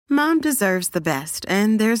Mom deserves the best,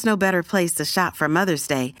 and there's no better place to shop for Mother's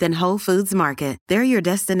Day than Whole Foods Market. They're your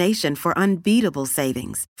destination for unbeatable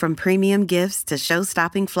savings, from premium gifts to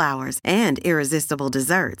show-stopping flowers and irresistible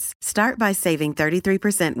desserts. Start by saving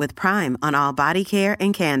 33% with Prime on all body care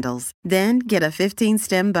and candles. Then get a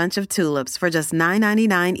 15-stem bunch of tulips for just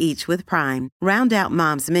 $9.99 each with Prime. Round out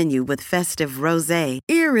Mom's menu with festive rosé,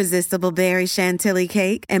 irresistible berry chantilly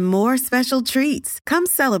cake, and more special treats. Come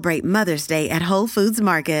celebrate Mother's Day at Whole Foods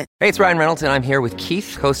Market. Hey, it's Ryan Reynolds, and I'm here with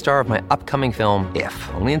Keith, co-star of my upcoming film, If,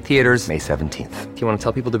 only in theaters May 17th. Do you want to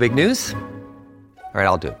tell people the big news? All right,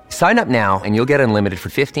 I'll do it. Sign up now and you'll get unlimited for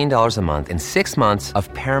 $15 a month and 6 months of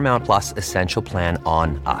Paramount Plus Essential Plan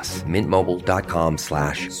on us.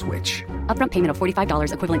 MintMobile.com/switch. Upfront payment of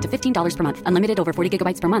 $45 equivalent to $15 per month. Unlimited over 40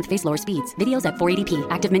 gigabytes per month. Face lower speeds. Videos at 480p.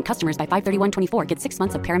 Active Mint customers by 531.24 get 6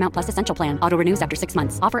 months of Paramount Plus Essential Plan. Auto renews after 6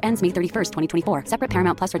 months. Offer ends May 31st, 2024. Separate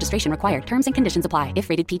Paramount Plus registration required. Terms and conditions apply if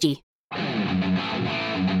rated PG.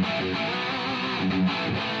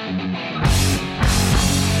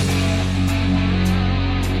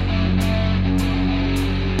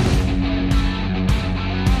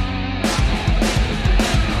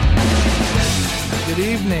 Good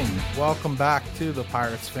evening. Welcome back to the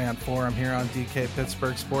Pirates Fan Forum here on DK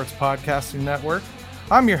Pittsburgh Sports Podcasting Network.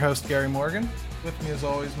 I'm your host, Gary Morgan. With me, as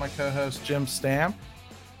always, my co-host, Jim Stamp.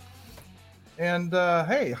 And,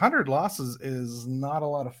 hey, 100 losses is not a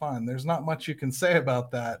lot of fun. There's not much you can say about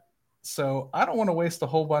that. So I don't want to waste a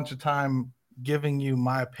whole bunch of time giving you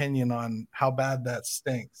my opinion on how bad that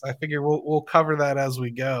stinks. I figure we'll cover that as we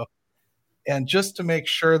go. And just to make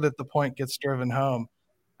sure that the point gets driven home,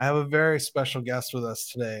 I have a very special guest with us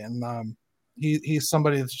today, and he's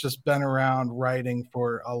somebody that's just been around writing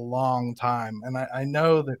for a long time. And I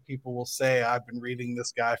know that people will say, I've been reading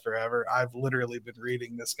this guy forever. I've literally been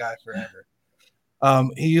reading this guy forever.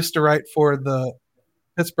 He used to write for the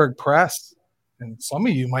Pittsburgh Press, and some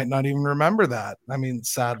of you might not even remember that. I mean,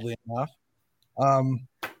 sadly enough.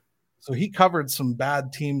 So he covered some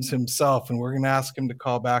bad teams himself, and we're going to ask him to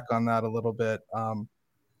call back on that a little bit.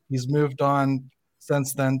 He's moved on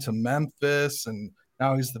since then to Memphis, and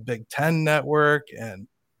now he's the Big Ten Network and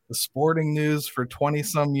the Sporting News for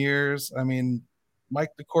 20-some years. I mean,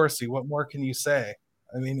 Mike DeCourcy, what more can you say?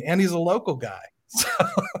 I mean, and he's a local guy. So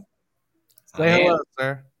say hello,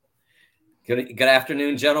 sir. Good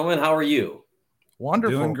afternoon, gentlemen. How are you?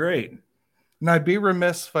 Wonderful. Doing great. And I'd be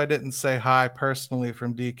remiss if I didn't say hi personally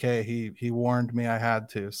from DK. He warned me I had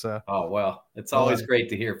to. So. Oh, well, it's always great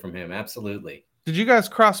to hear from him. Absolutely. Did you guys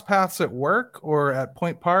cross paths at work or at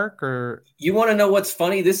Point Park? Or you want to know what's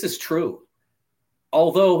funny? This is true.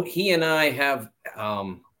 Although he and I have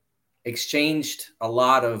exchanged a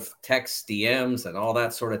lot of text DMs and all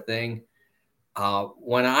that sort of thing,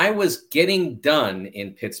 when I was getting done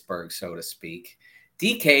in Pittsburgh, so to speak,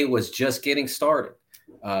 DK was just getting started.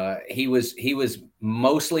 He was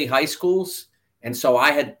mostly high schools, and so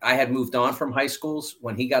I had moved on from high schools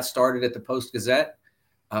when he got started at the Post-Gazette.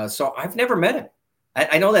 So I've never met him.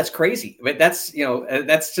 I know that's crazy, but that's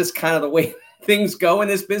just kind of the way things go in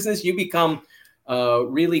this business. You become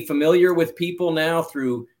really familiar with people now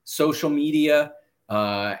through social media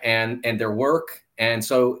and their work. And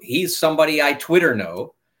so he's somebody I Twitter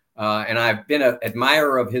know, and I've been an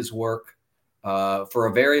admirer of his work for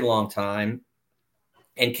a very long time,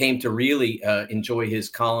 and came to really enjoy his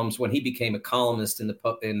columns when he became a columnist in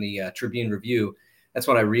the Tribune Review. That's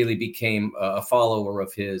when I really became a follower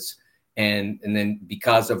of his. And then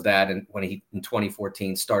because of that, and when he in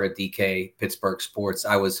 2014 started DK Pittsburgh Sports,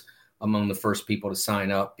 I was among the first people to sign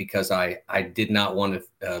up because I did not want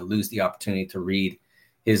to lose the opportunity to read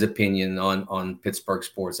his opinion on Pittsburgh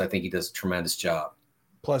sports. I think he does a tremendous job.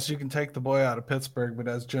 Plus, you can take the boy out of Pittsburgh, but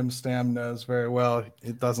as Jim Stam knows very well,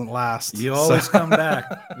 it doesn't last. You always come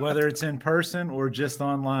back, whether it's in person or just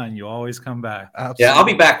online. You always come back. Absolutely. Yeah, I'll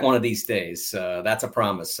be back one of these days. That's a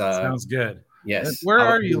promise. Sounds good. Yes. Where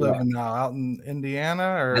are you living now? Out in Indiana?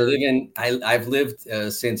 Or I've lived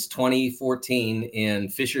since 2014 in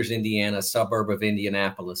Fishers, Indiana, suburb of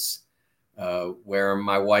Indianapolis, where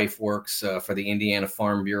my wife works for the Indiana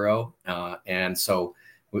Farm Bureau, and so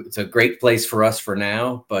it's a great place for us for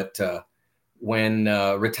now. But when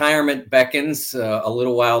retirement beckons a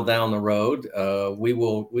little while down the road, we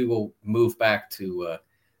will move back to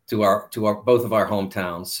our both of our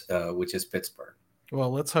hometowns, which is Pittsburgh. Well,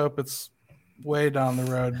 let's hope it's way down the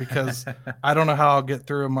road, because I don't know how I'll get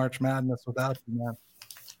through a March Madness without you,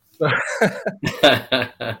 man.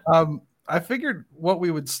 I figured what we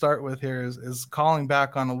would start with here is calling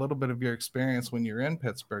back on a little bit of your experience when you're in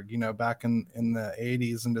Pittsburgh, back in the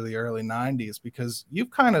 80s into the early 90s, because you've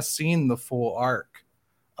kind of seen the full arc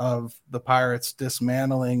of the Pirates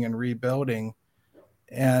dismantling and rebuilding.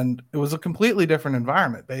 And it was a completely different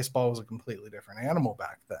environment. Baseball was a completely different animal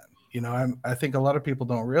back then. I think a lot of people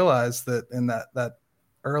don't realize that in that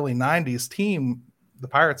early 90s team, the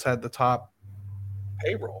Pirates had the top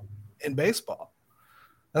payroll in baseball.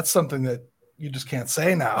 That's something that you just can't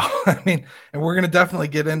say now. I mean, and we're going to definitely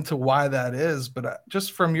get into why that is. But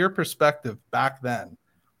just from your perspective back then,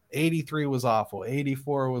 83 was awful.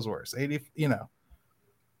 84 was worse.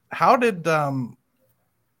 How did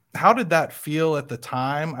that feel at the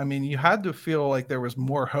time? I mean, you had to feel like there was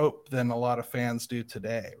more hope than a lot of fans do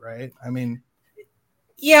today, right? I mean,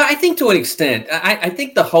 yeah, I think to an extent. I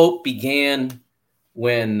think the hope began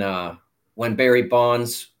when Barry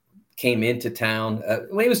Bonds came into town.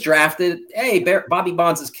 When he was drafted, hey, Bobby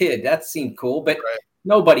Bonds' kid. That seemed cool, but right.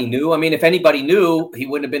 Nobody knew. I mean, if anybody knew, he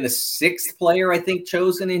wouldn't have been the sixth player, I think,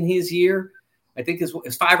 chosen in his year. I think it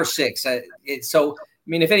was 5 or 6. So, I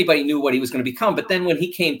mean, if anybody knew what he was going to become. But then when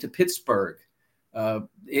he came to Pittsburgh,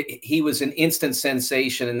 he was an instant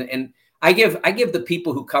sensation. And I give the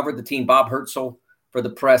people who covered the team, Bob Hertzel for the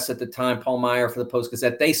press at the time, Paul Meyer for the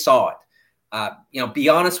Post-Gazette, they saw it. Be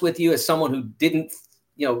honest with you, as someone who didn't,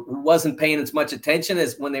 who wasn't paying as much attention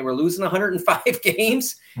as when they were losing 105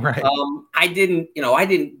 games. Right. I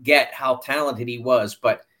didn't get how talented he was,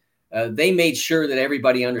 but they made sure that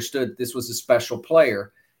everybody understood this was a special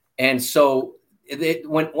player. And so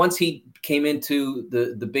once he came into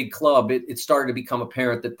the big club, it started to become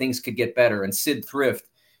apparent that things could get better. And Sid Thrift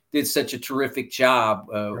did such a terrific job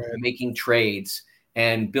making trades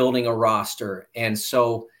and building a roster. And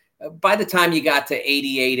so by the time you got to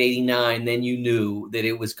 88, 89, then you knew that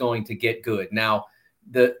it was going to get good. Now,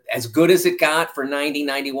 as good as it got for 90,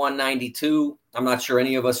 91, 92, I'm not sure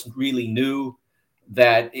any of us really knew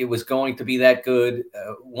that it was going to be that good.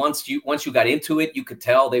 Once you got into it, you could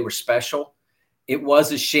tell they were special. It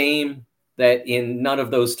was a shame that in none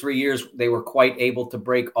of those 3 years, they were quite able to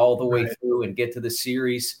break all the way through and get to the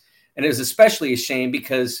series. And it was especially a shame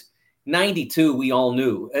because 92, we all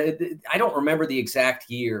knew. I don't remember the exact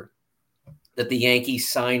year that the Yankees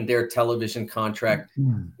signed their television contract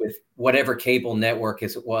with whatever cable network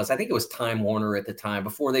as it was. I think it was Time Warner at the time,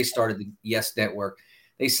 before they started the Yes Network.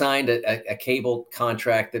 They signed a cable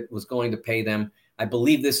contract that was going to pay them, I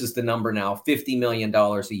believe this is the number now, $50 million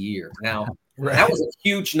a year. Now, that was a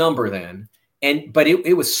huge number then. But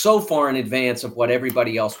it was so far in advance of what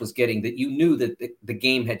everybody else was getting that you knew that the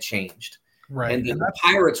game had changed. Right. And the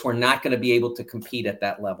Pirates were not going to be able to compete at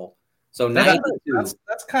that level. So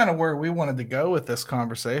that's kind of where we wanted to go with this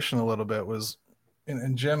conversation a little bit was,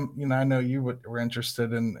 and Jim, I know you were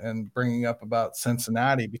interested in bringing up about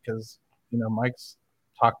Cincinnati because, Mike's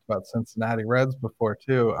talked about Cincinnati Reds before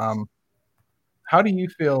too. How do you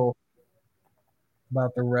feel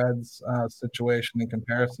about the Reds situation in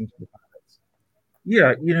comparison to the Pirates?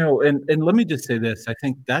 Yeah, and let me just say this. I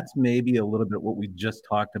think that's maybe a little bit what we just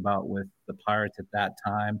talked about with the Pirates at that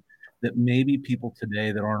time, that maybe people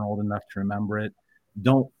today that aren't old enough to remember it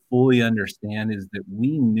don't fully understand, is that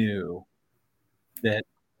we knew that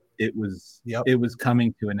it was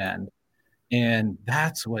coming to an end. And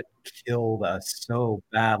that's what killed us so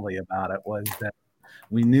badly about it, was that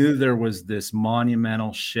we knew there was this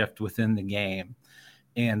monumental shift within the game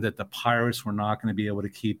and that the Pirates were not going to be able to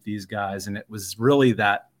keep these guys. And it was really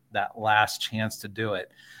that last chance to do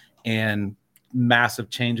it. And massive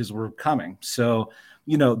changes were coming. So,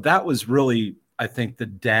 that was really, I think, the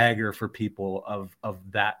dagger for people of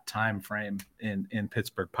that time frame in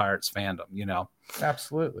Pittsburgh Pirates fandom,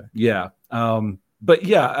 Absolutely. Yeah. But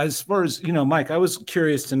yeah, as far as, Mike, I was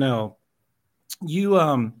curious to know,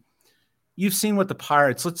 you've seen what the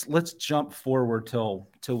Pirates, let's jump forward to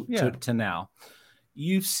now.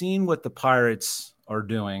 You've seen what the Pirates are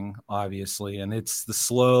doing, obviously, and it's the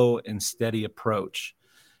slow and steady approach.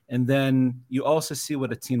 And then you also see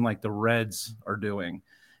what a team like the Reds are doing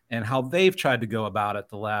and how they've tried to go about it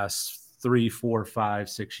the last 3, 4, 5,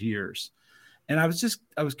 6 years. And I was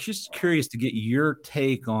just curious to get your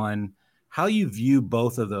take on how you view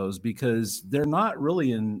both of those, because they're not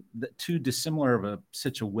really in too dissimilar of a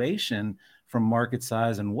situation from market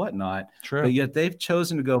size and whatnot. True. But yet they've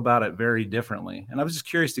chosen to go about it very differently. And I was just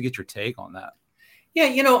curious to get your take on that.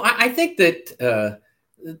 Yeah, I think that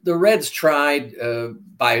the Reds tried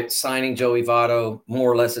by signing Joey Votto more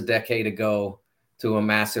or less a decade ago to a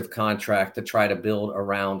massive contract to try to build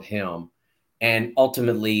around him. And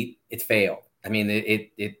ultimately it failed. I mean,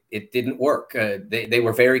 it didn't work. They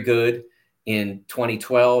were very good in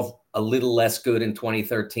 2012, a little less good in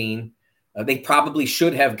 2013. They probably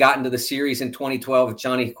should have gotten to the series in 2012 if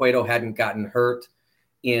Johnny Cueto hadn't gotten hurt.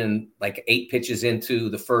 in like 8 pitches into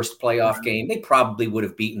the first playoff game, they probably would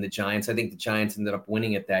have beaten the Giants. I think the Giants ended up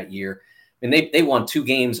winning it that year. And they won 2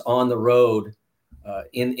 games on the road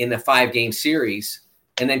in a 5-game series,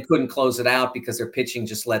 and then couldn't close it out because their pitching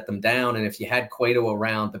just let them down. And if you had Cueto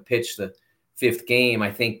around to pitch the 5th game,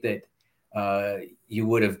 I think that you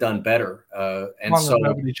would have done better. And so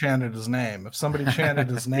nobody chanted his name. If somebody chanted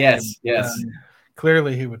his name, yes.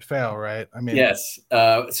 Clearly he would fail, right? I mean, yes.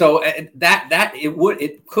 So that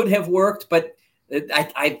it could have worked, but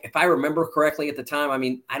if I remember correctly at the time, I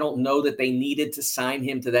mean, I don't know that they needed to sign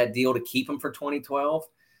him to that deal to keep him for 2012.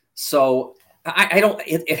 So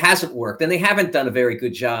it hasn't worked, and they haven't done a very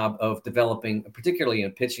good job of developing, particularly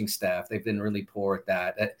in pitching staff. They've been really poor at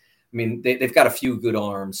that. I mean, they've got a few good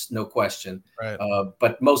arms, no question. Right.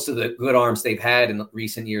 But most of the good arms they've had in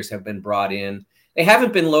recent years have been brought in. They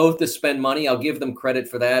haven't been loath to spend money. I'll give them credit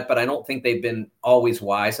for that, but I don't think they've been always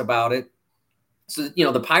wise about it. So,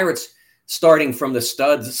 the Pirates, starting from the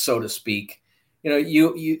studs, so to speak,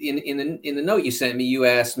 you in the note you sent me, you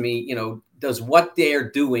asked me, does what they're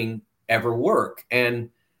doing ever work? And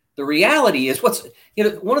the reality is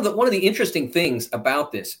one of the interesting things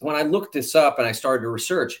about this, when I looked this up and I started to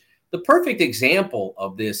research, the perfect example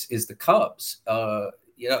of this is the Cubs.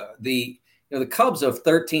 The Cubs of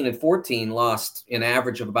 13 and 14 lost an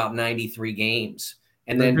average of about 93 games.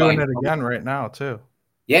 And they're then doing it again right now too.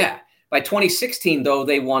 Yeah. By 2016, though,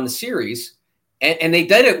 they won the series, and they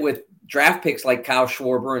did it with draft picks like Kyle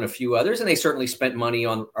Schwarber and a few others, and they certainly spent money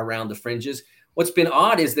around the fringes. What's been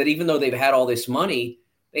odd is that even though they've had all this money,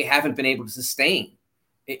 they haven't been able to sustain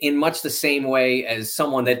in much the same way as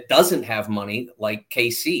someone that doesn't have money like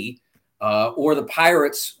KC or the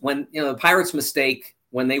Pirates. When the Pirates' mistake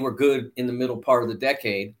when they were good in the middle part of the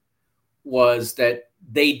decade was that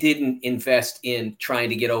they didn't invest in trying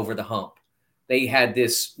to get over the hump. They had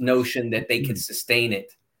this notion that they could sustain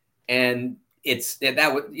it. And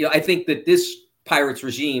I think that this Pirates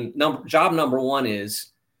regime, job number one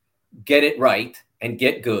is get it right and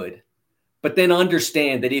get good, but then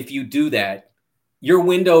understand that if you do that, your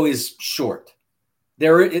window is short.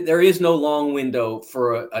 There is no long window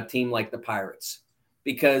for a team like the Pirates,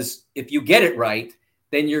 because if you get it right,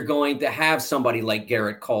 then you're going to have somebody like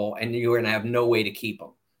Garrett Cole, and you're going to have no way to keep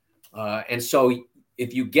him. And so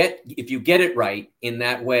if you get it right in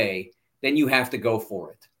that way, then you have to go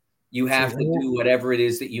for it. You have to do whatever it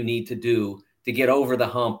is that you need to do to get over the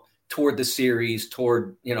hump toward the series,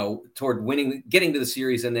 toward winning, getting to the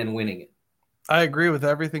series and then winning it. I agree with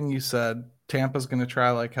everything you said. Tampa's going to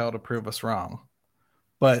try like hell to prove us wrong,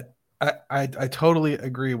 but I totally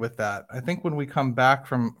agree with that. I think when we come back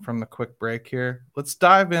from the quick break here, let's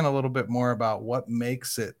dive in a little bit more about what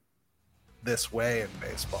makes it this way in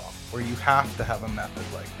baseball, where you have to have a method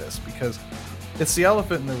like this, because it's the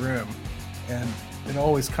elephant in the room and it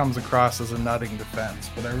always comes across as a nutting defense.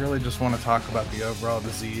 But I really just want to talk about the overall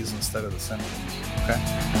disease instead of the symptoms. Okay.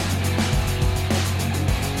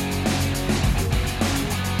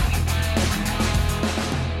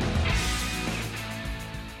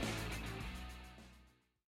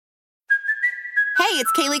 Hey,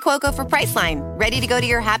 it's Kaylee Cuoco for Priceline. Ready to go to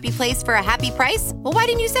your happy place for a happy price? Well, why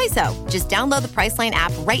didn't you say so? Just download the Priceline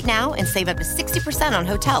app right now and save up to 60% on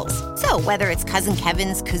hotels. So whether it's Cousin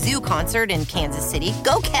Kevin's Kazoo Concert in Kansas City,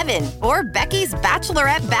 go Kevin, or Becky's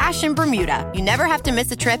Bachelorette Bash in Bermuda, you never have to miss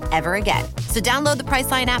a trip ever again. So download the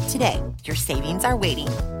Priceline app today. Your savings are waiting.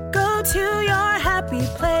 Go to your happy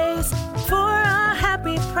place for a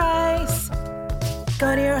happy price.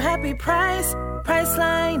 Go to your happy price,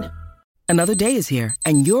 Priceline. Another day is here,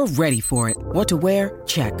 and you're ready for it. What to wear?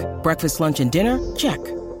 Check. Breakfast, lunch, and dinner? Check.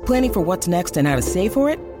 Planning for what's next and how to save for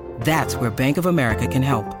it? That's where Bank of America can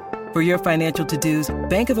help. For your financial to-dos,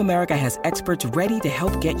 Bank of America has experts ready to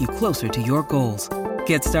help get you closer to your goals.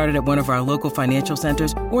 Get started at one of our local financial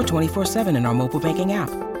centers or 24/7 in our mobile banking app.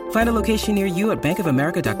 Find a location near you at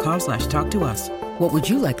bankofamerica.com/talktous. What would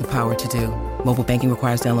you like the power to do? Mobile banking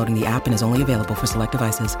requires downloading the app and is only available for select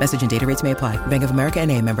devices. Message and data rates may apply. Bank of America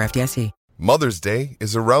NA, member FDIC. Mother's Day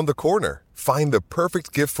is around the corner. Find the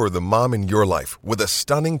perfect gift for the mom in your life with a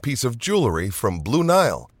stunning piece of jewelry from Blue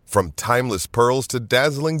Nile. From timeless pearls to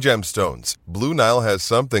dazzling gemstones, Blue Nile has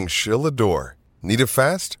something she'll adore. Need it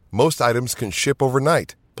fast? Most items can ship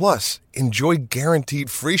overnight. Plus, enjoy guaranteed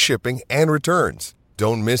free shipping and returns.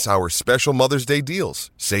 Don't miss our special Mother's Day deals.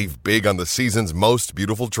 Save big on the season's most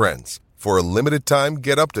beautiful trends. For a limited time,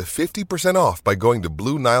 get up to 50% off by going to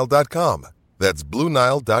BlueNile.com. That's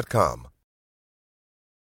BlueNile.com.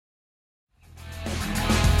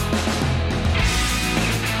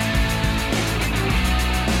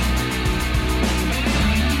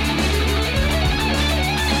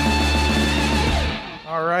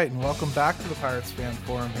 All right, and welcome back to the Pirates Fan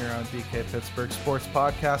Forum here on DK Pittsburgh Sports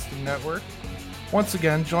Podcasting Network. Once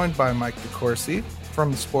again, joined by Mike DeCourcy from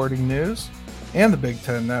the Sporting News and the Big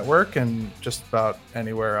Ten Network, and just about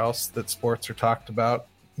anywhere else that sports are talked about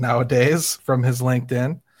nowadays from his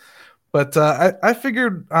LinkedIn. But I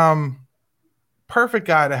figured perfect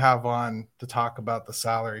guy to have on to talk about the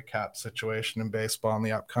salary cap situation in baseball in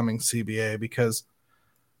the upcoming CBA, because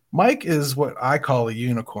Mike is what I call a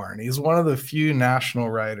unicorn. He's one of the few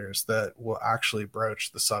national writers that will actually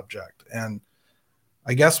broach the subject. And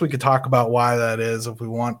I guess we could talk about why that is if we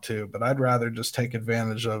want to, but I'd rather just take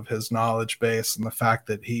advantage of his knowledge base and the fact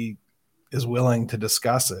that he is willing to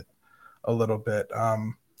discuss it a little bit.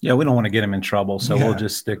 Yeah, we don't want to get him in trouble, so we'll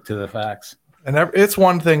just stick to the facts. And it's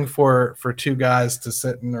one thing for two guys to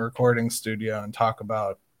sit in a recording studio and talk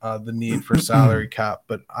about the need for salary cap.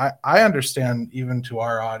 But I understand, even to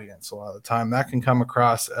our audience, a lot of the time that can come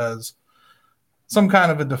across as some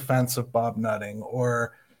kind of a defense of Bob Nutting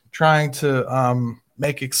or trying to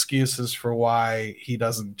make excuses for why he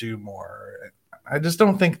doesn't do more. I just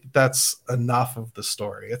don't think that's enough of the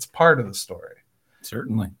story. It's part of the story.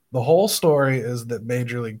 Certainly. The whole story is that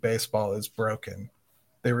Major League Baseball is broken.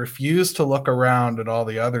 They refuse to look around at all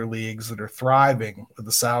the other leagues that are thriving with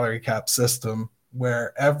the salary cap system,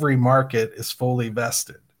 where every market is fully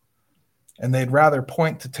vested. And they'd rather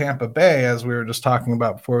point to Tampa Bay, as we were just talking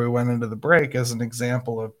about before we went into the break, as an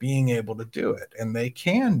example of being able to do it. And they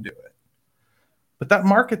can do it. But that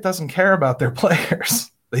market doesn't care about their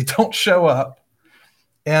players. They don't show up.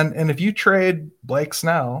 And if you trade Blake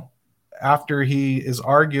Snell after he is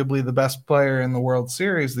arguably the best player in the World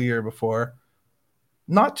Series the year before,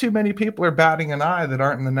 not too many people are batting an eye that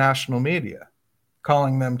aren't in the national media,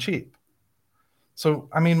 calling them cheap. So,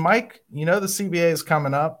 I mean, Mike, the CBA is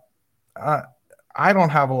coming up. I don't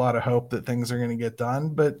have a lot of hope that things are going to get done,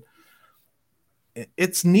 but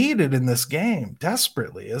it's needed in this game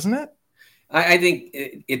desperately, isn't it? I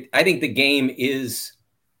think the game is,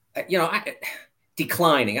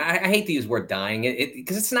 declining. I hate to use the word dying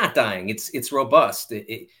because it's not dying. It's robust.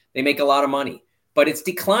 They make a lot of money, but it's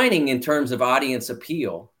declining in terms of audience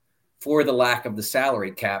appeal for the lack of the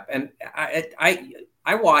salary cap. And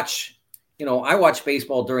I watch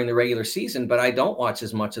baseball during the regular season, but I don't watch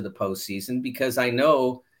as much of the postseason because I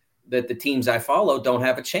know that the teams I follow don't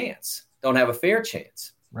have a fair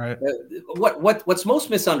chance. Right. What's most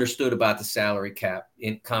misunderstood about the salary cap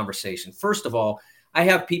in conversation? First of all, I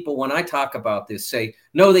have people, when I talk about this, say,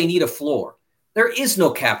 no, they need a floor. There is no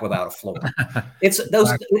cap without a floor.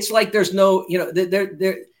 It's like there's no,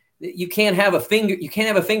 you can't have a finger. You can't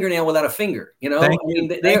have a fingernail without a finger. They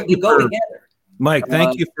go together. Mike,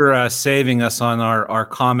 thank you for saving us on our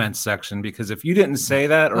comments section, because if you didn't say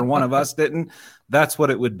that or one of us didn't, that's what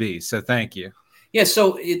it would be. So thank you. Yeah.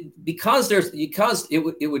 So it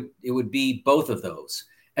would be both of those,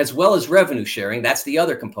 as well as revenue sharing. That's the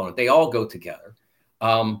other component. They all go together.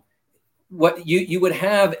 What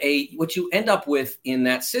you end up with in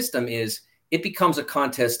that system is it becomes a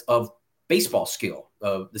contest of baseball skill,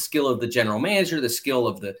 the skill of the general manager, the skill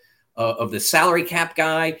of the salary cap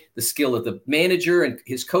guy, the skill of the manager and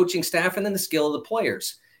his coaching staff, and then the skill of the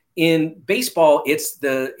players. In baseball,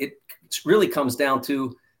 it really comes down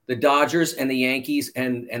to the Dodgers and the Yankees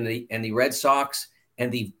and the Red Sox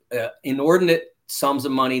and the inordinate sums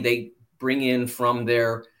of money they bring in from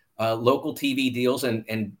their local TV deals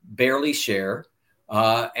and barely share.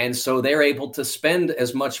 And so they're able to spend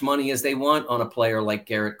as much money as they want on a player like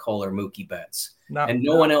Garrett Cole or Mookie Betts.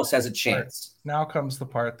 No one else has a chance. Now comes the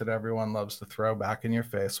part that everyone loves to throw back in your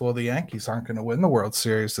face. Well, the Yankees aren't going to win the World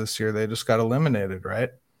Series this year. They just got eliminated, right?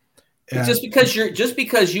 And just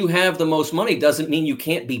because you have the most money doesn't mean you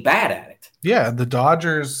can't be bad at it. Yeah, the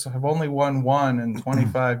Dodgers have only won one in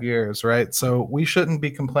 25 years, right? So we shouldn't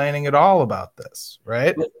be complaining at all about this,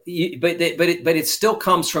 right? But it still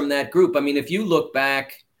comes from that group. I mean, if you look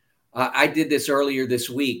back, I did this earlier this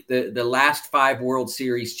week. The last 5 World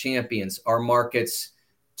Series champions are markets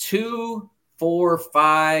 2, 4,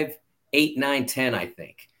 5, 8, 9, 10, I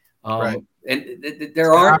think. Right. And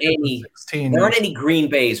there aren't any Green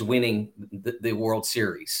Bays winning the World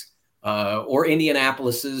Series, or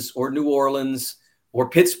Indianapolis's, or New Orleans, or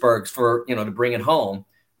Pittsburgh's to bring it home.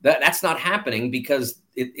 That's not happening because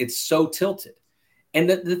it's so tilted. And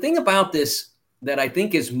the thing about this that I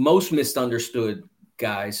think is most misunderstood,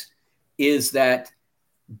 guys, is that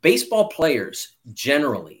baseball players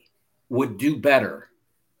generally would do better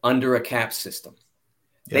under a cap system.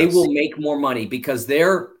 Yes. They will make more money because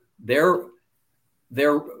their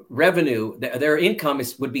revenue, their income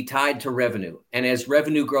would be tied to revenue. And as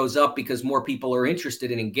revenue grows up because more people are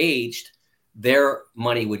interested and engaged, their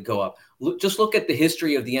money would go up. Just look at the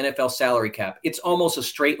history of the NFL salary cap. It's almost a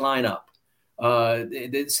straight line up.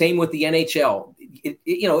 The same with the NHL.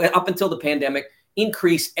 Up until the pandemic,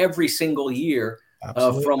 increased every single year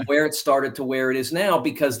from where it started to where it is now,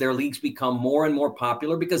 because their leagues become more and more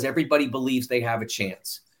popular because everybody believes they have a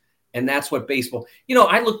chance. And that's what baseball,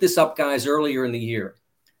 I looked this up, guys, earlier in the year.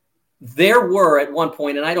 There were at one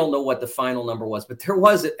point, and I don't know what the final number was, but there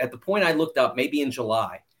was at the point I looked up, maybe in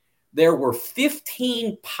July, there were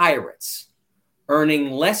 15 Pirates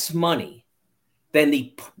earning less money than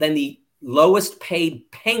the lowest paid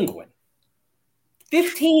Penguin.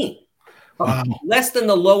 15. Wow. Less than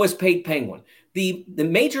the lowest paid Penguin. The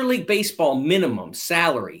Major League Baseball minimum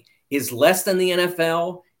salary is less than the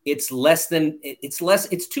NFL. It's like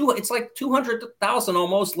 200,000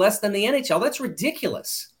 almost less than the NHL. That's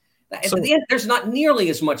ridiculous. So, at the end, there's not nearly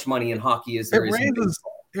as much money in hockey as there is in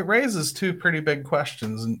baseball. It raises two pretty big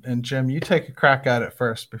questions, and Jim, you take a crack at it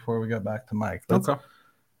first before we go back to Mike. Okay.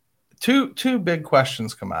 Two big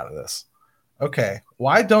questions come out of this. Okay,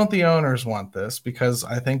 why don't the owners want this? Because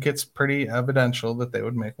I think it's pretty evidential that they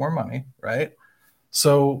would make more money, right?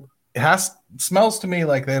 So it smells to me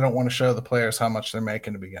like they don't want to show the players how much they're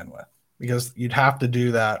making to begin with, because you'd have to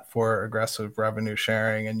do that for aggressive revenue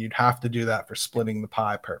sharing, and you'd have to do that for splitting the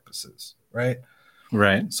pie purposes, right?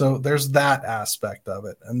 Right. So there's that aspect of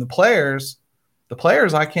it. And the players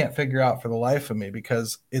I can't figure out for the life of me,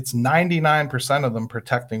 because it's 99% of them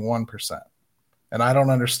protecting 1%. And I don't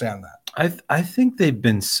understand that. I think they've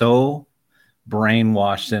been so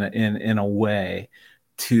brainwashed in a way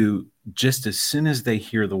to just as soon as they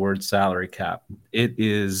hear the word salary cap, it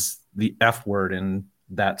is the F word in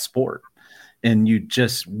that sport. And you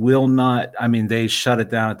just will not, they shut it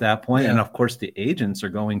down at that point. Yeah. And of course the agents are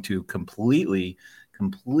going to completely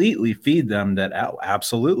feed them that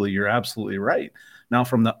absolutely, you're absolutely right. Now,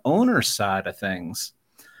 from the owner side of things,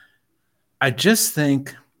 I just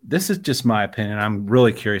think, this is just my opinion, I'm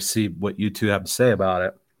really curious to see what you two have to say about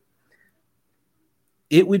it.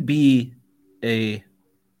 It would be a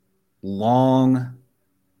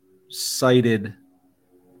long-sighted,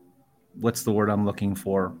 what's the word I'm looking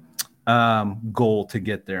for, goal to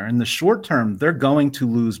get there. In the short term, they're going to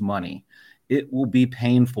lose money. It will be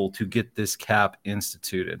painful to get this cap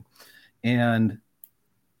instituted. And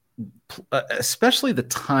especially the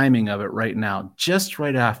timing of it right now, just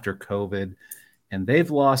right after COVID, and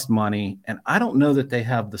they've lost money. And I don't know that they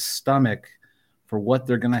have the stomach for what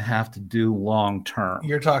they're going to have to do long term.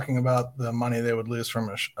 You're talking about the money they would lose from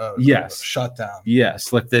a shutdown.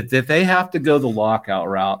 Yes. Like that they have to go the lockout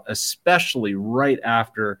route, especially right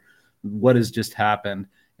after what has just happened.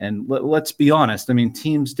 And let's be honest.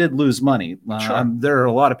 Teams did lose money. Sure. There are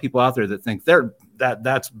a lot of people out there that think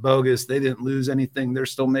that's bogus. They didn't lose anything. They're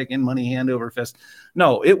still making money hand over fist.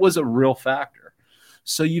 No, it was a real factor.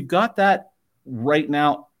 So you've got that right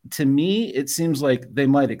now. To me, it seems like they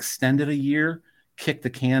might extend it a year, kick the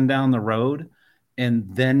can down the road, and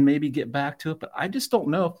then maybe get back to it. But I just don't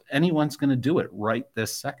know if anyone's going to do it right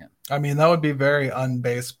this second. That would be very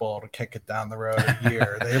unbaseball to kick it down the road a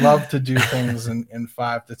year. They love to do things in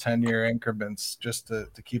 5 to 10 year increments just to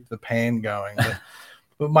keep the pain going.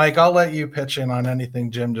 But Mike, I'll let you pitch in on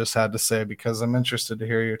anything Jim just had to say, because I'm interested to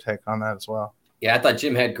hear your take on that as well. Yeah, I thought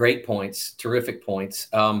Jim had great points, terrific points.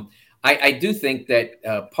 I do think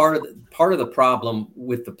that part of the problem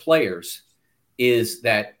with the players is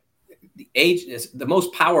that the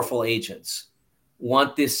most powerful agents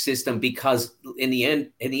want this system, because in the end,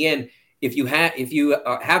 if you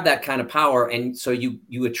have that kind of power, and so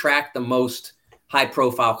you attract the most high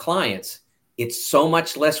profile clients, it's so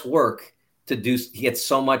much less work to get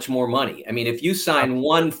so much more money. If you sign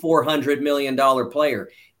one $400 million player,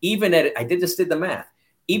 I did the math,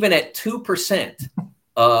 even at 2%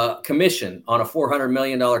 commission on a $400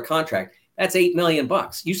 million contract, that's $8 million.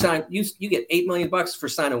 You get $8 million for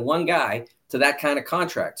signing one guy to that kind of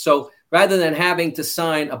contract. So rather than having to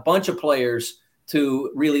sign a bunch of players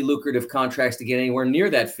to really lucrative contracts to get anywhere near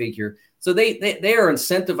that figure, so they are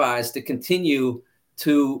incentivized to continue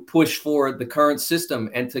to push for the current system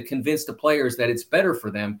and to convince the players that it's better for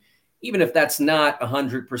them, even if that's not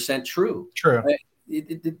 100% true. True.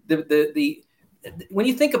 When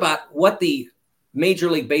you think about what the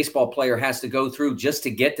Major League Baseball player has to go through just to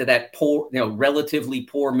get to that poor, relatively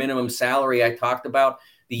poor minimum salary I talked about,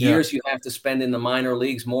 the years you have to spend in the minor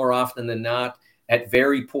leagues more often than not at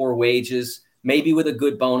very poor wages, maybe with a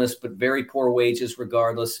good bonus, but very poor wages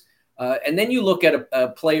regardless. And then you look at a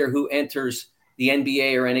player who enters the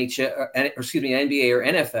NBA or NBA or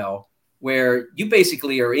NFL, where you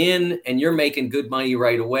basically are in and you're making good money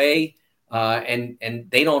right away. and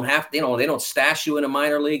they don't have, they don't stash you in a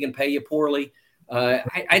minor league and pay you poorly.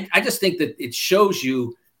 I just think that it shows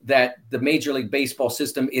you that the Major League Baseball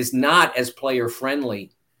system is not as player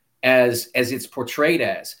friendly as it's portrayed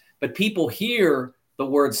as. But people hear the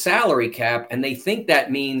word salary cap and they think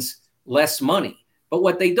that means less money. But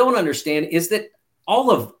what they don't understand is that all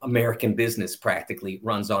of American business practically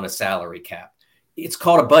runs on a salary cap. It's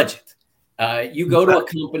called a budget. You go to a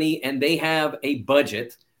company and they have a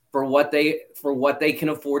budget for what they can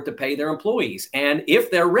afford to pay their employees. And if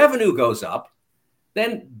their revenue goes up,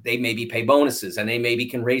 then they maybe pay bonuses and they maybe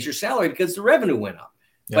can raise your salary because the revenue went up.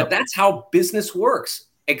 Yep. But that's how business works,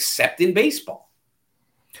 except in baseball.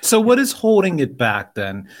 So what is holding it back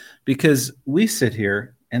then? Because we sit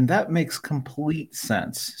here and that makes complete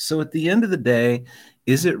sense. So at the end of the day,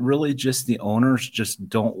 is it really just the owners just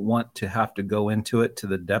don't want to have to go into it to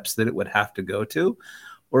the depths that it would have to go to?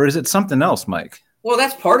 Or is it something else, Mike? Well,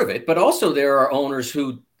 that's part of it. But also there are owners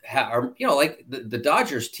who are, like the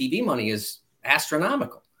Dodgers TV money is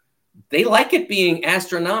astronomical. They like it being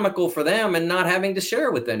astronomical for them and not having to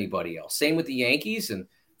share with anybody else. Same with the Yankees and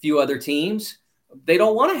a few other teams. They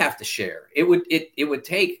don't want to have to share. It would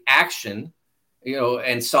take action,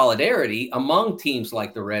 and solidarity among teams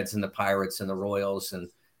like the Reds and the Pirates and the Royals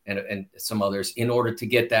and some others in order to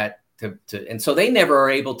get that and so they never are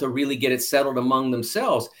able to really get it settled among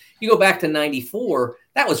themselves. You go back to 94,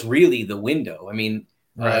 that was really the window. I mean,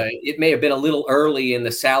 right. It may have been a little early in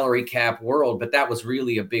the salary cap world, but that was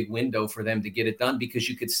really a big window for them to get it done because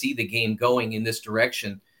you could see the game going in this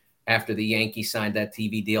direction after the Yankees signed that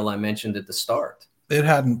TV deal I mentioned at the start. It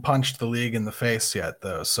hadn't punched the league in the face yet,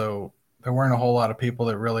 though. So there weren't a whole lot of people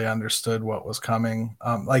that really understood what was coming.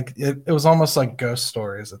 It was almost like ghost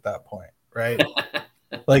stories at that point, right?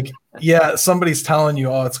 Somebody's telling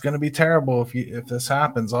you, oh, it's going to be terrible if this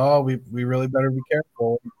happens. Oh, we really better be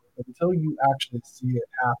careful. But until you actually see it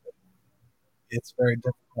happen, it's very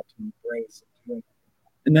difficult to embrace it.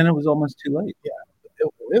 And then it was almost too late. Yeah,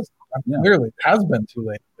 it is. Clearly, it has been too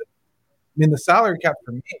late. But, the salary cap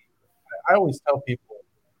for me, I always tell people,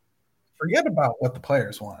 forget about what the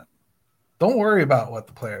players want. Don't worry about what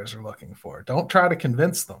the players are looking for. Don't try to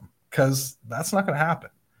convince them because that's not going to happen.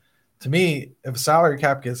 To me, if a salary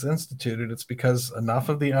cap gets instituted, it's because enough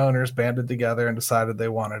of the owners banded together and decided they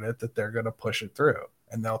wanted it that they're going to push it through.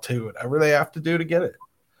 And they'll do whatever they have to do to get it.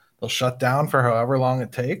 They'll shut down for however long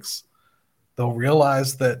it takes. They'll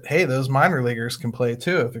realize that, hey, those minor leaguers can play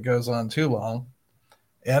too if it goes on too long.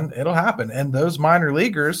 And it'll happen. And those minor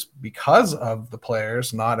leaguers, because of the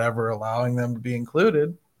players not ever allowing them to be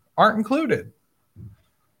included, aren't included.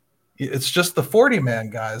 It's just the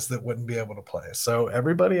 40-man guys that wouldn't be able to play. So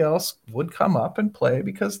everybody else would come up and play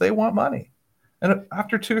because they want money. And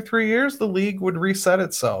after 2 or 3 years, the league would reset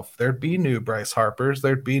itself. There'd be new Bryce Harpers.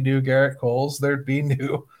 There'd be new Garrett Coles. There'd be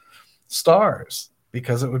new stars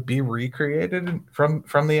because it would be recreated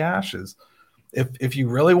from the ashes. If you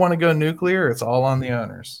really want to go nuclear, it's all on the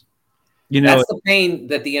owners. That's the pain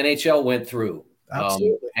that the NHL went through.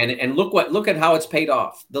 Absolutely. And look at how it's paid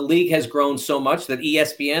off. The league has grown so much that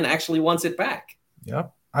ESPN actually wants it back.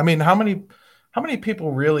 Yep. How many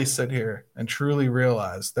people really sit here and truly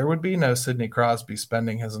realize there would be no Sidney Crosby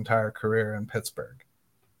spending his entire career in Pittsburgh?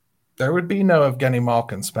 There would be no Evgeny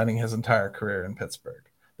Malkin spending his entire career in Pittsburgh.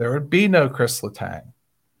 There would be no Chris Letang.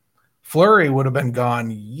 Fleury would have been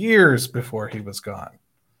gone years before he was gone.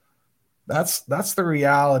 That's the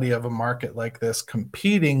reality of a market like this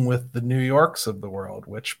competing with the New Yorks of the world,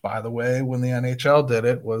 which, by the way, when the NHL did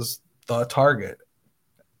it, was the target.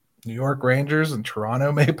 New York Rangers and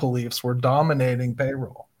Toronto Maple Leafs were dominating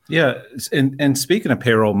payroll. Yeah, and speaking of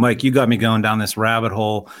payroll, Mike, you got me going down this rabbit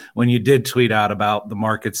hole when you did tweet out about the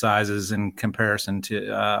market sizes in comparison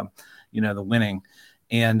to, the winning.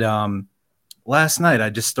 And last night, I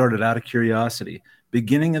just started out of curiosity.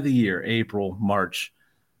 Beginning of the year, April, March,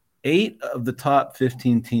 8 of the top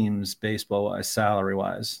 15 teams, baseball-wise,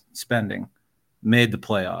 salary-wise, spending, made the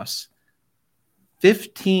playoffs.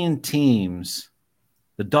 15 teams,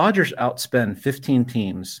 the Dodgers outspend 15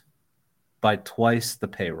 teams by twice the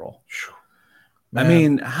payroll. Man. I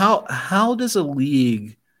mean, how does a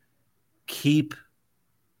league keep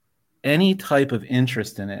any type of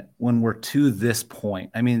interest in it when we're to this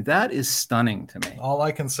point? I mean, that is stunning to me. All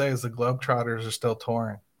I can say is the Globetrotters are still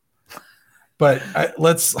touring. But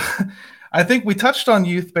I think we touched on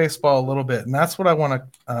youth baseball a little bit, and that's what I want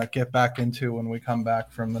to get back into when we come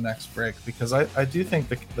back from the next break, because I do think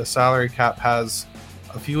the salary cap has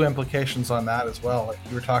a few implications on that as well. Like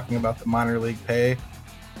you were talking about the minor league pay.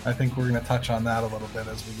 I think we're going to touch on that a little bit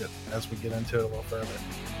as we get into it a little further.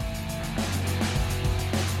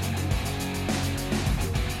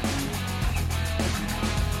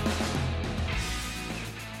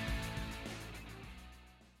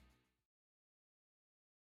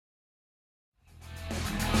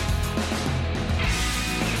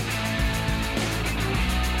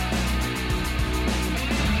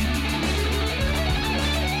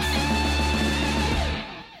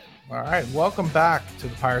 All right, welcome back to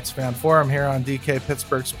the Pirates Fan Forum here on DK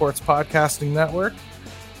Pittsburgh Sports Podcasting Network.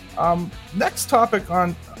 Next topic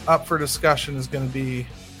up for discussion is going to be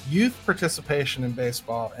youth participation in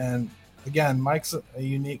baseball. And again, Mike's a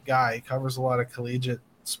unique guy. He covers a lot of collegiate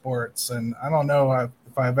sports. And I don't know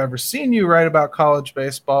if I've ever seen you write about college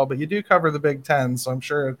baseball, but you do cover the Big Ten. So I'm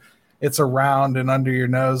sure it's around and under your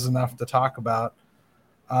nose enough to talk about.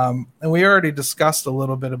 And we already discussed a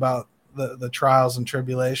little bit about the trials and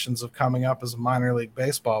tribulations of coming up as a minor league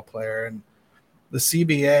baseball player. And the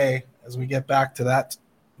CBA, as we get back to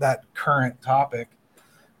that current topic,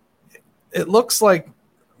 it looks like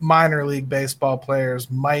minor league baseball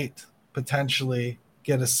players might potentially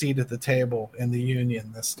get a seat at the table in the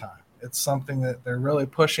union this time. It's something that they're really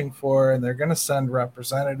pushing for, and they're going to send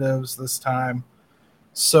representatives this time.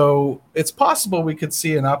 So it's possible we could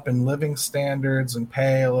see an up in living standards and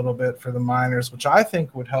pay a little bit for the minors, which I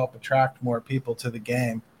think would help attract more people to the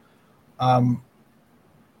game. How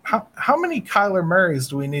many Kyler Murrays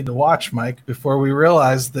do we need to watch, Mike, before we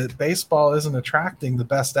realize that baseball isn't attracting the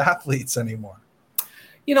best athletes anymore?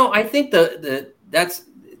 I think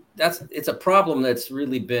it's a problem that's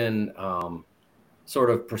really been sort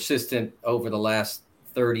of persistent over the last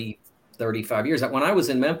 30, 35 years. When I was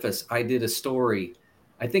in Memphis, I did a story.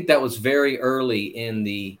 I think that was very early in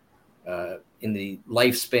the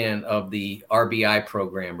lifespan of the RBI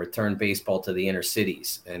program, Return Baseball to the Inner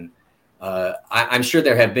Cities. And I'm sure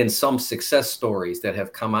there have been some success stories that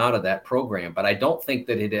have come out of that program, but I don't think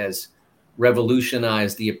that it has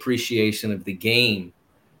revolutionized the appreciation of the game,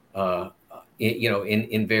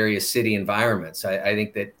 in various city environments. I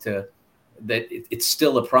think that it's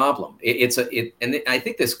still a problem. And I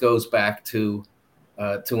think this goes back to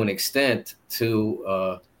an extent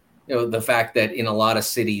to the fact that in a lot of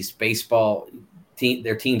cities, baseball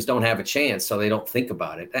their teams don't have a chance, so they don't think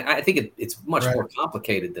about it. I think it's much more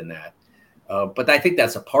complicated than that. But I think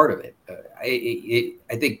that's a part of it.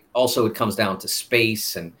 I think also it comes down to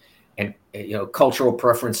space and cultural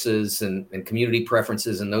preferences and community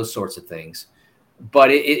preferences and those sorts of things. But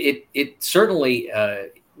it certainly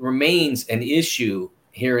remains an issue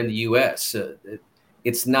here in the U.S.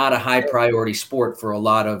 It's not a high priority sport for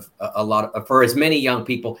for as many young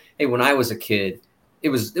people. Hey, when I was a kid, it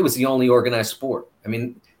was the only organized sport. I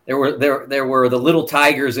mean, there were the Little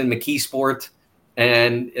Tigers in McKeesport,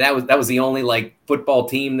 and that was the only football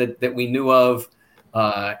team that we knew of.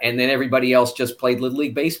 And then everybody else just played Little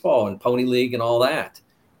League baseball and Pony League and all that.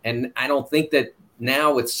 And I don't think that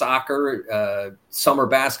now with soccer, summer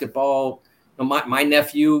basketball, my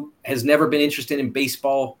nephew has never been interested in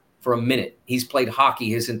baseball for a minute. He's played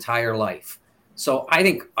hockey his entire life. So I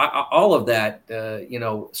think all of that,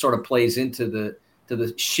 sort of plays into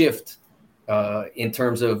the shift in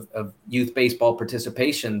terms of youth baseball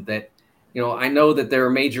participation that, I know that there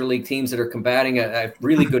are major league teams that are combating. I have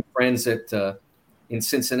really good friends in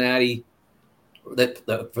Cincinnati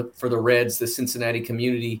for the Reds, the Cincinnati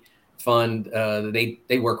Community Fund.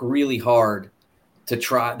 They work really hard to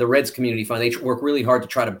try the Reds Community Fund. They work really hard to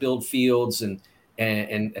try to build fields and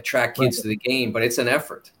attract kids to the game, but it's an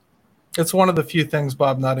effort. It's one of the few things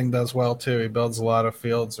Bob Nutting does well too. He builds a lot of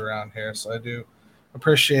fields around here. So I do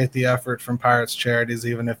appreciate the effort from Pirates Charities,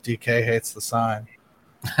 even if DK hates the sign.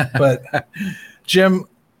 But Jim,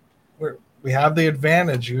 we have the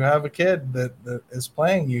advantage. You have a kid that is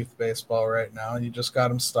playing youth baseball right now, and you just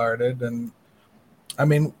got him started. And I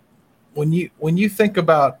mean, when you think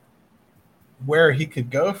about where he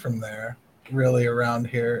could go from there, really around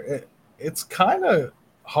here, it's kind of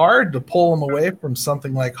hard to pull him away from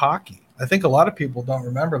something like hockey. I think a lot of people don't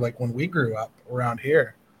remember, when we grew up around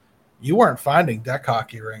here, you weren't finding deck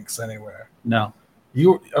hockey rinks anywhere. No.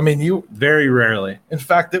 You very rarely. In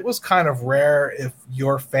fact, it was kind of rare if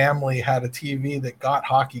your family had a TV that got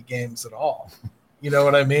hockey games at all. You know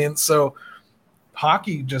what I mean? So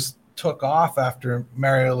hockey just took off after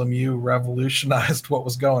Mario Lemieux revolutionized what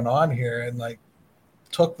was going on here and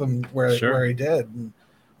took them where he did. And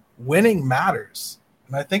winning matters.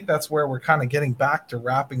 And I think that's where we're kind of getting back to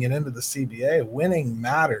wrapping it into the CBA. Winning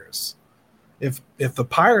matters. If the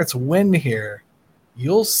Pirates win here,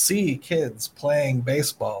 you'll see kids playing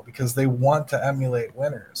baseball because they want to emulate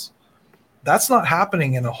winners. That's not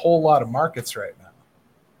happening in a whole lot of markets right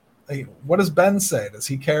now. What does Ben say? Does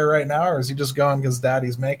he care right now, or is he just going because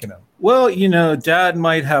daddy's making him? Well, dad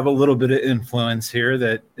might have a little bit of influence here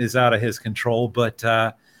that is out of his control, but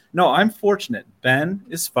no, I'm fortunate. Ben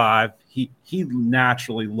is 5. He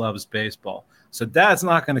naturally loves baseball. So dad's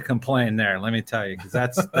not going to complain there, let me tell you, because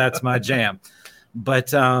that's my jam.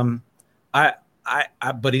 But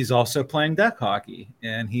but he's also playing deck hockey,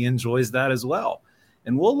 and he enjoys that as well.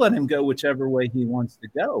 and we'll let him go whichever way he wants to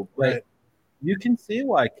go. But you can see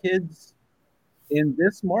why kids in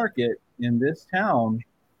this market, in this town,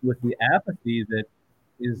 with the apathy that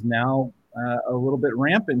is now a little bit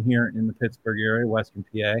rampant here in the Pittsburgh area, Western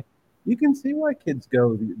PA, you can see why kids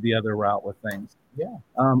go the other route with things. Yeah.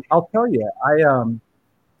 I'll tell you,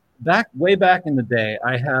 way back in the day,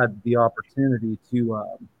 I had the opportunity to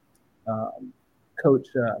coach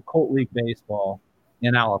Colt League baseball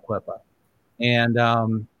in Aliquippa. And,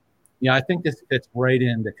 I think this fits right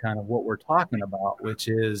into kind of what we're talking about, which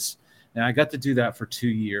is, and I got to do that for 2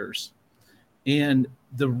 years. And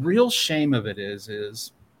the real shame of it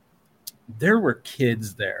is there were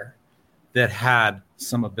kids there that had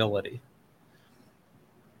some ability,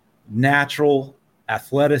 natural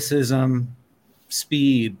athleticism,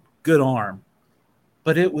 speed, good arm,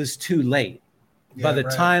 but it was too late. By the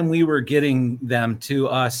time we were getting them to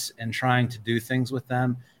us and trying to do things with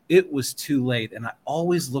them, it was too late. And I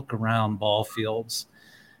always look around ball fields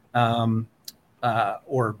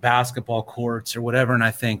or basketball courts or whatever, and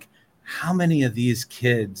I think, how many of these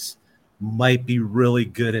kids might be really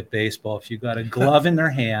good at baseball if you got a glove in their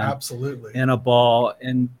hand absolutely, and a ball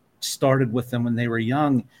and started with them when they were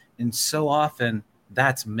young? And so often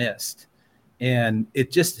that's missed. And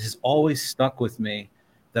it just has always stuck with me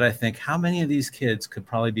that I think, how many of these kids could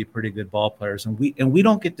probably be pretty good ball players, and we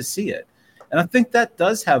don't get to see it. And I think that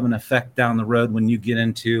does have an effect down the road when you get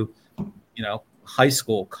into, high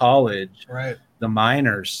school, college, the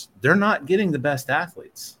minors. They're not getting the best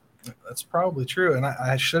athletes. That's probably true. And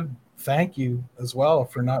I should thank you as well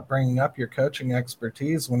for not bringing up your coaching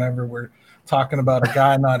expertise whenever we're talking about a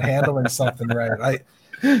guy not handling something right.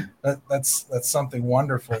 That's something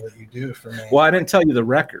wonderful that you do for me. Well, I didn't tell you the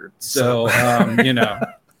record, so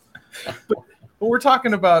But we're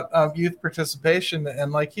talking about youth participation,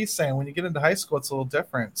 and like he's saying, when you get into high school, it's a little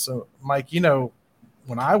different. So, Mike,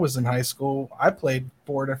 when I was in high school, I played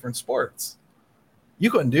 4 different sports. You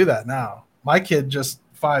couldn't do that now. My kid just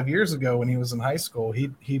 5 years ago, when he was in high school,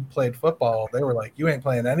 he played football. They were like, you ain't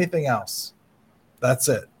playing anything else. That's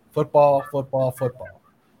it. Football, football, football.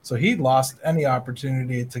 So he lost any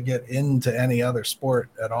opportunity to get into any other sport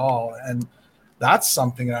at all. And that's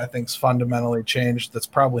something that I think's fundamentally changed. That's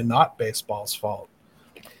probably not baseball's fault.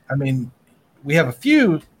 I mean, we have a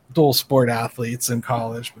few dual sport athletes in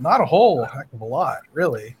college, but not a whole heck of a lot,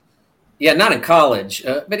 really. Yeah, not in college,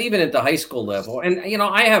 but even at the high school level. And,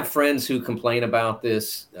 I have friends who complain about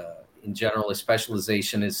this in general. A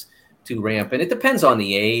specialization is too rampant. It depends on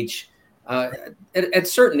the age. At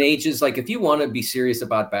certain ages, like if you want to be serious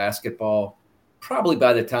about basketball, probably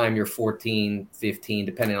by the time you're 14, 15,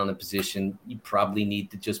 depending on the position, you probably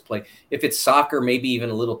need to just play. If it's soccer, maybe even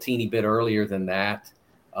a little teeny bit earlier than that.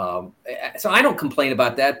 So I don't complain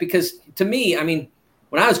about that, because to me,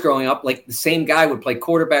 when I was growing up, like the same guy would play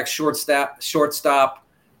quarterback, shortstop,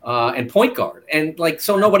 and point guard. And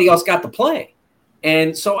so nobody else got to play.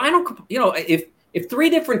 And so I don't, if 3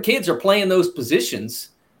 different kids are playing those positions,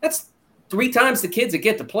 that's 3 times the kids that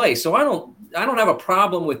get to play. So I don't have a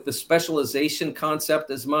problem with the specialization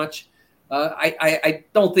concept as much. I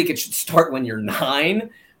don't think it should start when you're 9.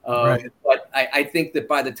 But I think that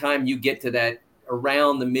by the time you get to that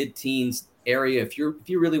around the mid-teens area, if you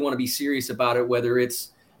really want to be serious about it, whether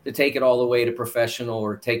it's to take it all the way to professional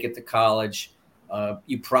or take it to college,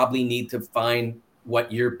 you probably need to find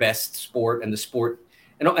what your best sport and the sport,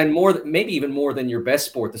 and more, maybe even more than your best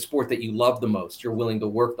sport, the sport that you love the most, you're willing to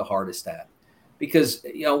work the hardest at. Because,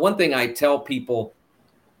 one thing I tell people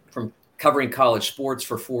from covering college sports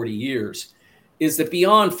for 40 years is that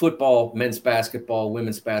beyond football, men's basketball,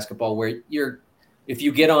 women's basketball, where if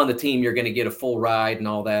you get on the team, you're going to get a full ride and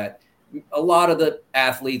all that. A lot of the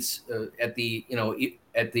athletes at the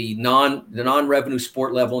non-revenue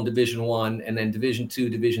sport level in Division I and then Division II,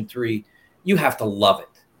 Division III, you have to love it.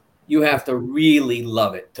 You have to really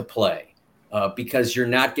love it to play because you're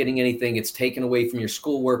not getting anything. It's taken away from your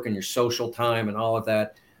schoolwork and your social time and all of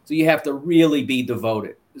that. So you have to really be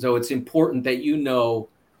devoted. So it's important that you know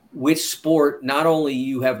which sport not only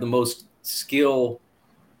you have the most skill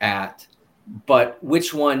at, but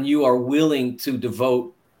which one you are willing to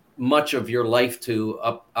devote much of your life to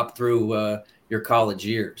up through your college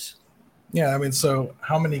years. Yeah, so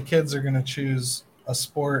how many kids are going to choose a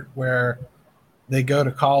sport where they go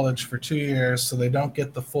to college for 2 years so they don't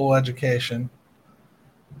get the full education,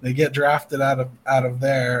 they get drafted out of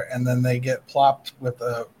there, and then they get plopped with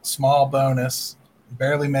a small bonus,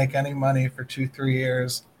 barely make any money for 2-3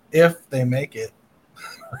 years if they make it?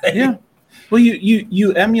 Right? Yeah. Well,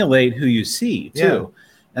 you emulate who you see too.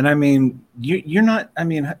 Yeah. And you're not,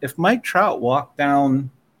 if Mike Trout walked down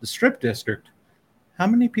the Strip District, how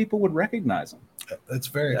many people would recognize him? It's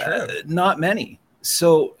very true. Not many.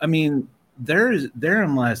 So, I mean,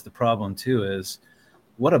 therein lies the problem too, is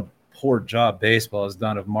what a poor job baseball has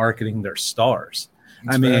done of marketing their stars.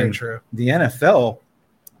 It's very true. The NFL,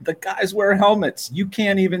 the guys wear helmets. You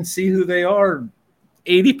can't even see who they are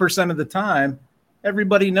 80% of the time.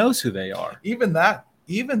 Everybody knows who they are. Even that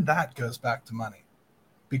goes back to money,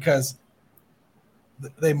 because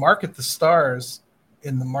they market the stars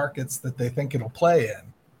in the markets that they think it'll play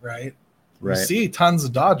in, right? You see tons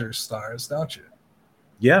of Dodgers stars, don't you?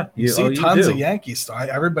 Yeah. You see tons of Yankee stars.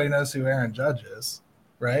 Everybody knows who Aaron Judge is,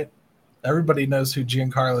 right? Everybody knows who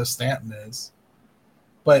Giancarlo Stanton is.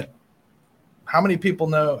 But how many people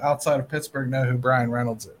know outside of Pittsburgh know who Brian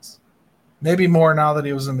Reynolds is? Maybe more now that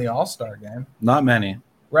he was in the All-Star game. Not many.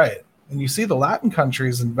 Right. And you see the Latin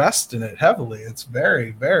countries invest in it heavily. It's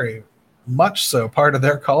very, very much so part of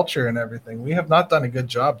their culture and everything. We have not done a good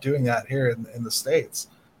job doing that here in the States.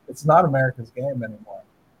 It's not America's game anymore.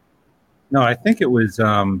 No, I think it was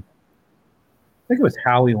Howie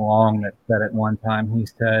Long that said at one time. He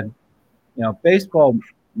said, baseball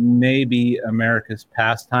may be America's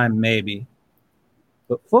pastime, maybe,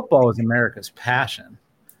 but football is America's passion.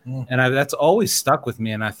 And that's always stuck with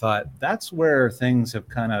me. And I thought that's where things have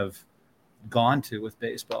kind of gone to with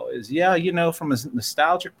baseball is, from a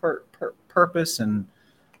nostalgic purpose and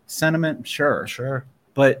sentiment, sure.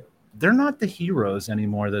 But they're not the heroes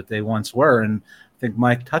anymore that they once were. And I think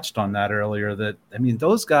Mike touched on that earlier,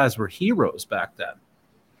 those guys were heroes back then.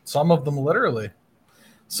 Some of them literally.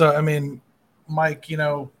 So, Mike,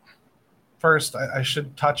 first I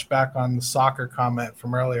should touch back on the soccer comment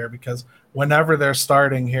from earlier, because whenever they're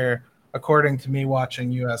starting here, according to me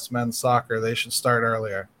watching U.S. men's soccer, they should start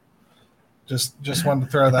earlier. Just wanted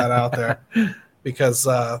to throw that out there, because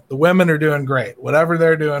the women are doing great. Whatever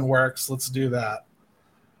they're doing works. Let's do that.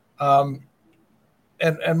 And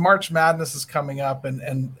March Madness is coming up,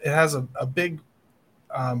 and it has a big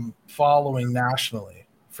following nationally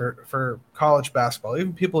for college basketball.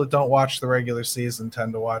 Even people that don't watch the regular season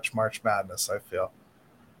tend to watch March Madness, I feel.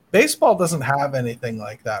 Baseball doesn't have anything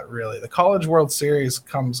like that, really. The College World Series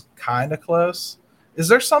comes kind of close. Is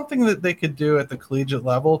there something that they could do at the collegiate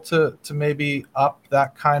level to maybe up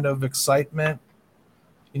that kind of excitement?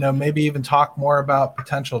 Maybe even talk more about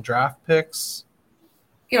potential draft picks?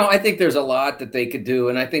 I think there's a lot that they could do,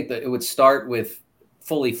 and I think that it would start with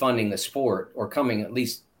fully funding the sport, or coming at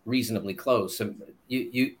least reasonably close. So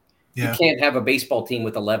you can't have a baseball team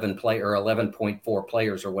with 11 or 11.4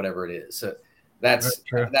 players or whatever it is. That's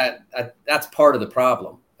part of the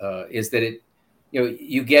problem. Is that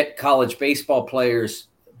you get college baseball players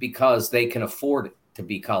because they can afford to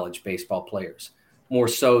be college baseball players, more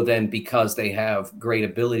so than because they have great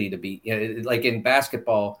ability to be. Like in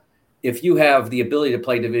basketball, if you have the ability to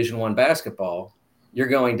play Division I basketball, you're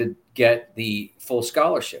going to get the full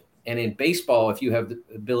scholarship. And in baseball, if you have the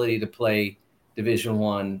ability to play Division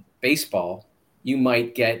I baseball, you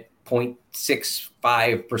might get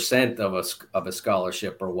 0.65% of a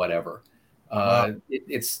scholarship or whatever. Wow.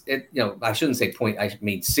 I shouldn't say I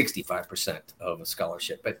mean 65% of a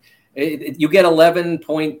scholarship, but you get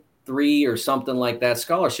 11.3 or something like that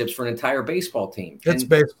scholarships for an entire baseball team. It's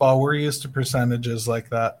baseball. We're used to percentages like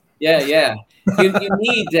that. Yeah. You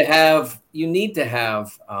need to have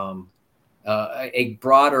a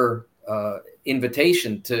broader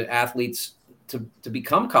invitation to athletes to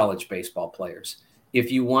become college baseball players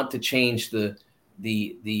if you want to change the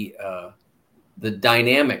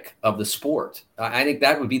dynamic of the sport. I think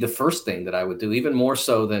that would be the first thing that I would do, even more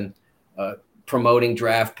so than promoting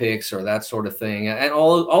draft picks or that sort of thing. And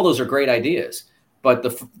all those are great ideas. But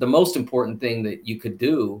the most important thing that you could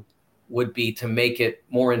do would be to make it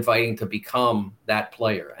more inviting to become that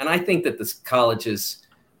player. And I think that the colleges,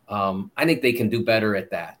 I think they can do better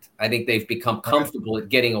at that. I think they've become comfortable at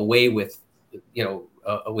getting away with,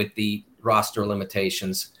 with the roster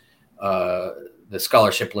limitations, the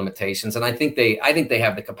scholarship limitations. And I think they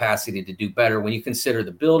have the capacity to do better when you consider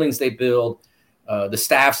the buildings they build, the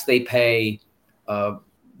staffs they pay, all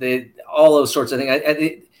those sorts of things.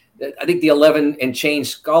 I think the 11 and change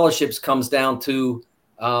scholarships comes down to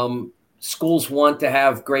schools want to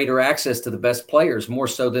have greater access to the best players, more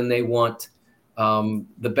so than they want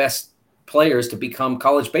the best players to become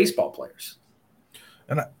college baseball players.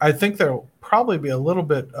 And I think there'll probably be a little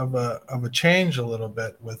bit of a change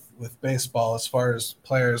with baseball as far as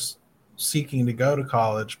players seeking to go to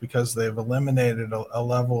college, because they've eliminated a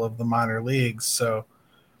level of the minor leagues. So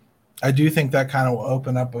I do think that kind of will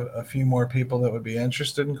open up a few more people that would be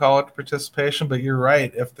interested in college participation. But you're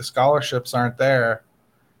right. If the scholarships aren't there,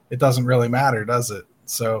 it doesn't really matter, does it?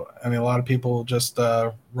 So, a lot of people just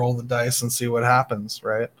roll the dice and see what happens,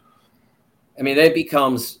 right? I mean, it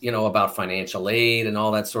becomes, about financial aid and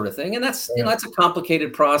all that sort of thing. And that's, that's a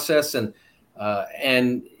complicated process and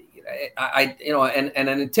an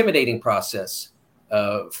intimidating process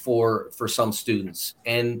for some students.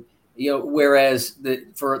 And, whereas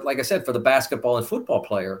like I said, for the basketball and football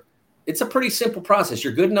player, it's a pretty simple process.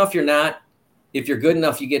 You're good enough, you're not. If you're good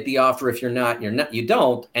enough, you get the offer. If you're not, you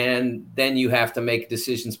don't. And then you have to make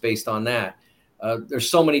decisions based on that. There's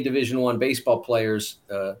so many Division I baseball players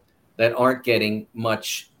that aren't getting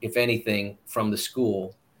much, if anything, from the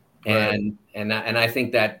school. And I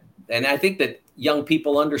think that young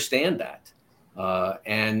people understand that.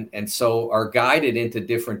 And so are guided into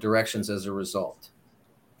different directions as a result.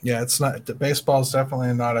 Yeah, it's not, baseball is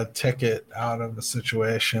definitely not a ticket out of a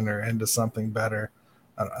situation or into something better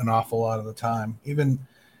an awful lot of the time. Even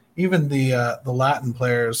the Latin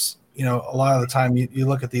players, a lot of the time you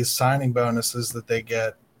look at these signing bonuses that they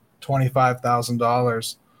get,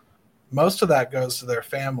 $25,000. Most of that goes to their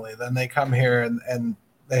family. Then they come here and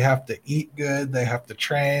they have to eat good. They have to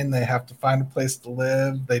train. They have to find a place to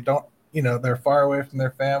live. They don't, they're far away from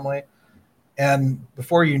their family. And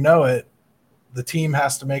before you know it, the team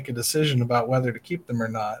has to make a decision about whether to keep them or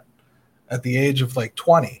not at the age of like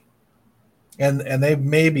 20. And they've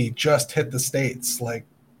maybe just hit the States like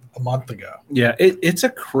a month ago. Yeah, it's a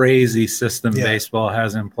crazy system baseball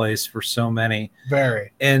has in place for so many.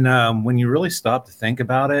 Very. And when you really stop to think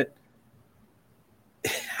about it,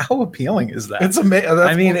 how appealing is that? It's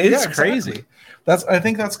amazing. It's crazy. I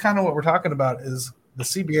think that's kind of what we're talking about is the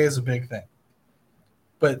CBA is a big thing.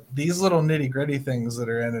 But these little nitty gritty things that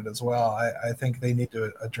are in it as well, I think they need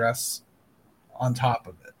to address on top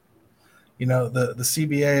of it. The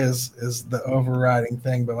CBA is the overriding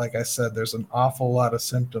thing, but like I said, there's an awful lot of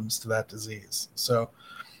symptoms to that disease. So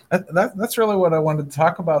that's really what I wanted to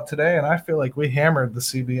talk about today, and I feel like we hammered the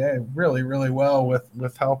CBA really, really well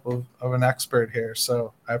with help of an expert here.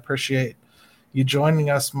 So I appreciate you joining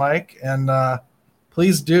us, Mike, and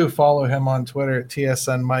please do follow him on Twitter at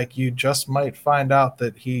TSN Mike. You just might find out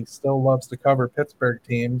that he still loves to cover Pittsburgh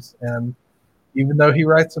teams, and even though he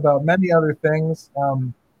writes about many other things,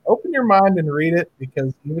 open your mind and read it,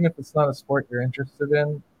 because even if it's not a sport you're interested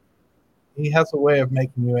in, he has a way of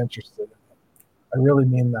making you interested in it. I really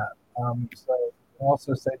mean that. So I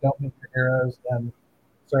also say don't meet your heroes. And,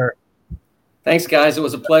 sir. Thanks, guys. It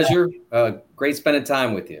was a pleasure. Great spending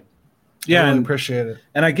time with you. Yeah, really appreciate it.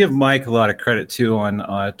 And I give Mike a lot of credit, too,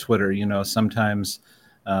 on Twitter. sometimes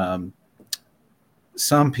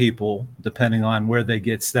some people, depending on where they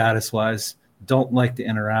get status-wise, don't like to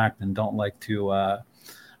interact and don't like to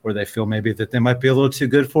or they feel maybe that they might be a little too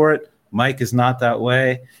good for it. Mike is not that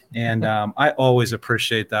way. And I always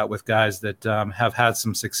appreciate that with guys that have had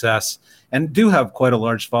some success and do have quite a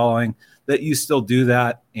large following, that you still do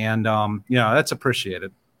that. And, that's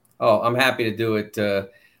appreciated. Oh, I'm happy to do it.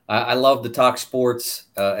 I love to talk sports,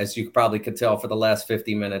 as you probably could tell, for the last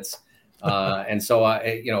 50 minutes. And so,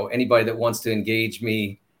 anybody that wants to engage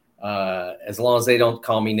me, as long as they don't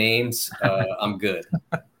call me names, I'm good.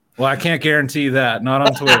 Well, I can't guarantee that. Not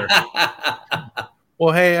on Twitter.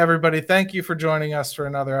 Well, hey, everybody, thank you for joining us for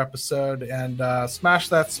another episode. And smash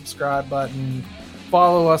that subscribe button.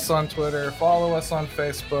 Follow us on Twitter. Follow us on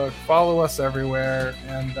Facebook. Follow us everywhere.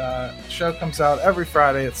 And the show comes out every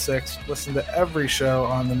Friday at 6. Listen to every show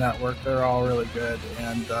on the network. They're all really good.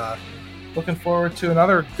 And looking forward to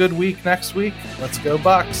another good week next week. Let's go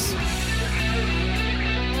Bucks.